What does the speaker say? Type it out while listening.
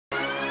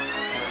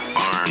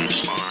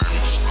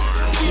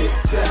Get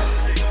that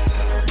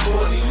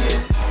money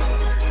in,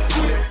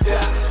 get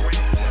that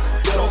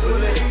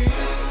double A,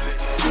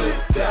 flip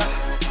that,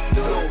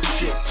 no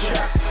chit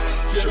chat,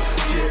 just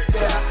get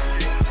that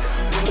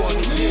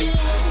money in,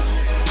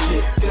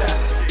 get that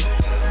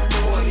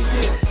money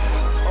in,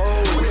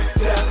 with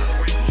that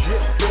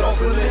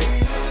double A,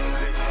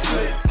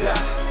 flip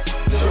that,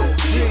 no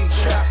chit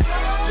chat,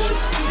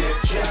 just get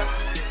that.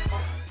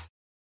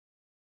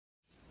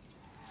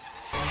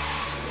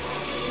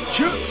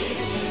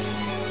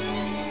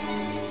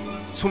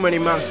 Too many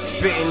man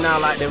spitting now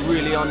like they're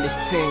really on this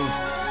thing,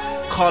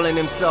 calling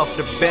himself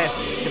the best.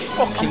 The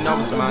fucking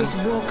numbs, man.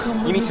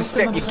 You need to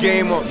step your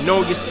game up,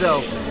 know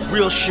yourself.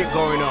 Real shit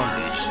going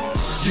on.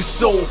 You're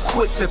so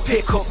quick to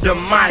pick up the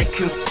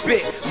mic and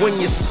spit when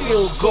you're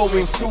still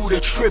going through the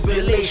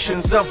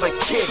tribulations of a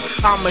kid.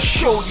 I'ma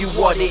show you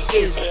what it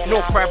is,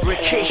 no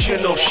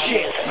fabrication or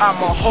shit.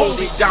 I'ma hold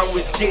it down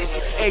with this,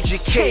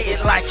 educated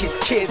like his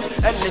kids.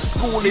 And the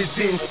school is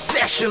in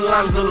session,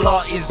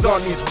 Lanzalot is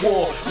on his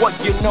wall. What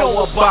you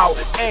know about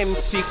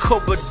empty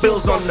cupboard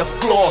bills on the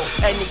floor.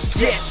 And it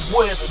gets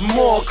worse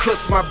more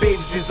cause my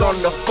babes is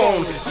on the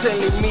phone,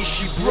 telling me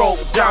she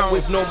broke down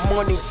with no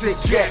money to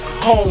get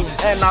home.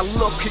 And I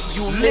look at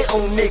you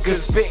little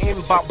niggas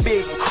spitting by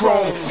big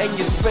chrome, and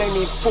you're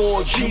spending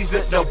 4 G's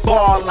at the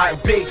bar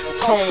like Big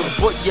Tone.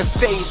 But your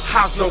face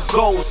has no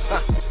ghost,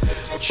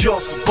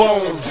 just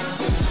bone.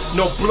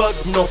 No blood,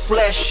 no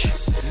flesh,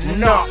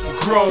 not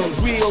grown.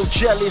 Real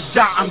jealous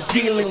that I'm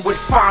dealing with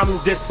found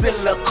the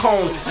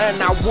silicone.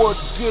 And I would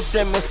give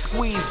them a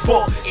squeeze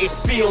but it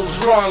feels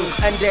wrong.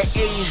 And their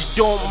age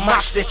don't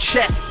match the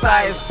chest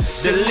size.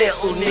 The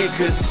little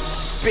niggas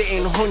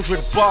spitting 100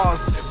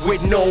 bars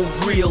with no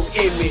real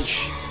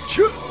image.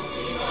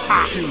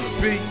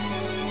 QB,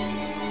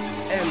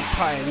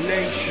 Empire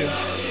Nation,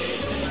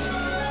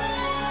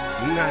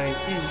 9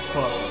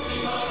 ethos.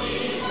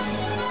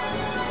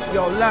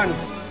 Yo, Lanz,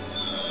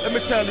 let me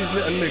tell these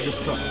little niggas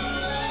something.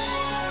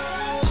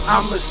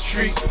 I'm a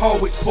street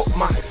poet, put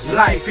my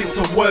life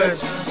into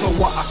words. So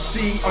what I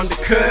see on the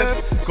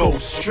curb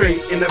goes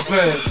straight in a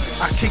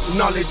verse. I kick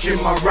knowledge in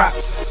my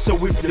raps, so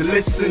if you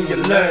listen you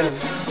learn.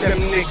 Them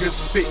niggas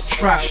spit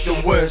trash, the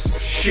worst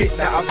shit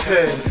that I've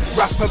heard.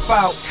 Rap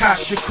about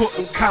cash, you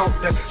couldn't count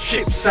the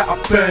ships that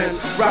I've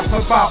burned. Rap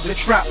about the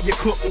trap, you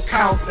couldn't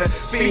count the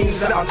fiends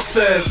that I've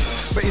served.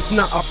 But it's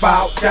not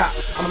about that,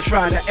 I'm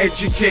trying to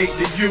educate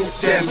the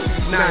youth them.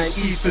 9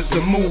 ethers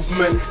the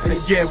movement, and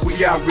yeah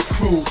we are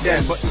recruit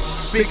them. But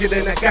it's bigger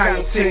than a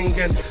gang thing,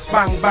 and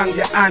bang bang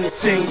your ant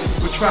thing.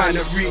 We're trying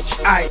to reach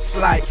heights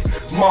like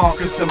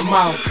Marcus and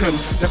Malcolm.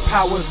 The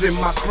power's in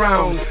my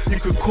crown, you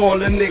could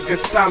call a nigga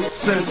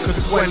Samson.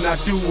 Cause when I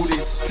do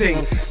this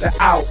thing, the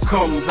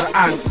outcome's an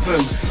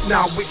anthem.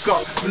 Now we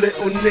got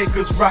little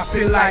niggas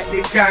rapping like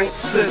they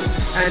gangsters,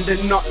 and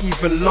they're not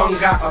even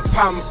long out of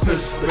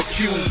Pampers. But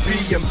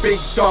QB and Big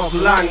Dog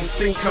Lang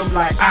think I'm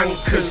like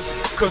anchors,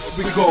 cause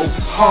we go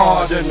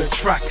hard on the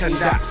track and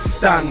that's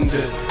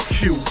standard.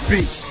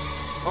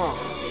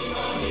 QB.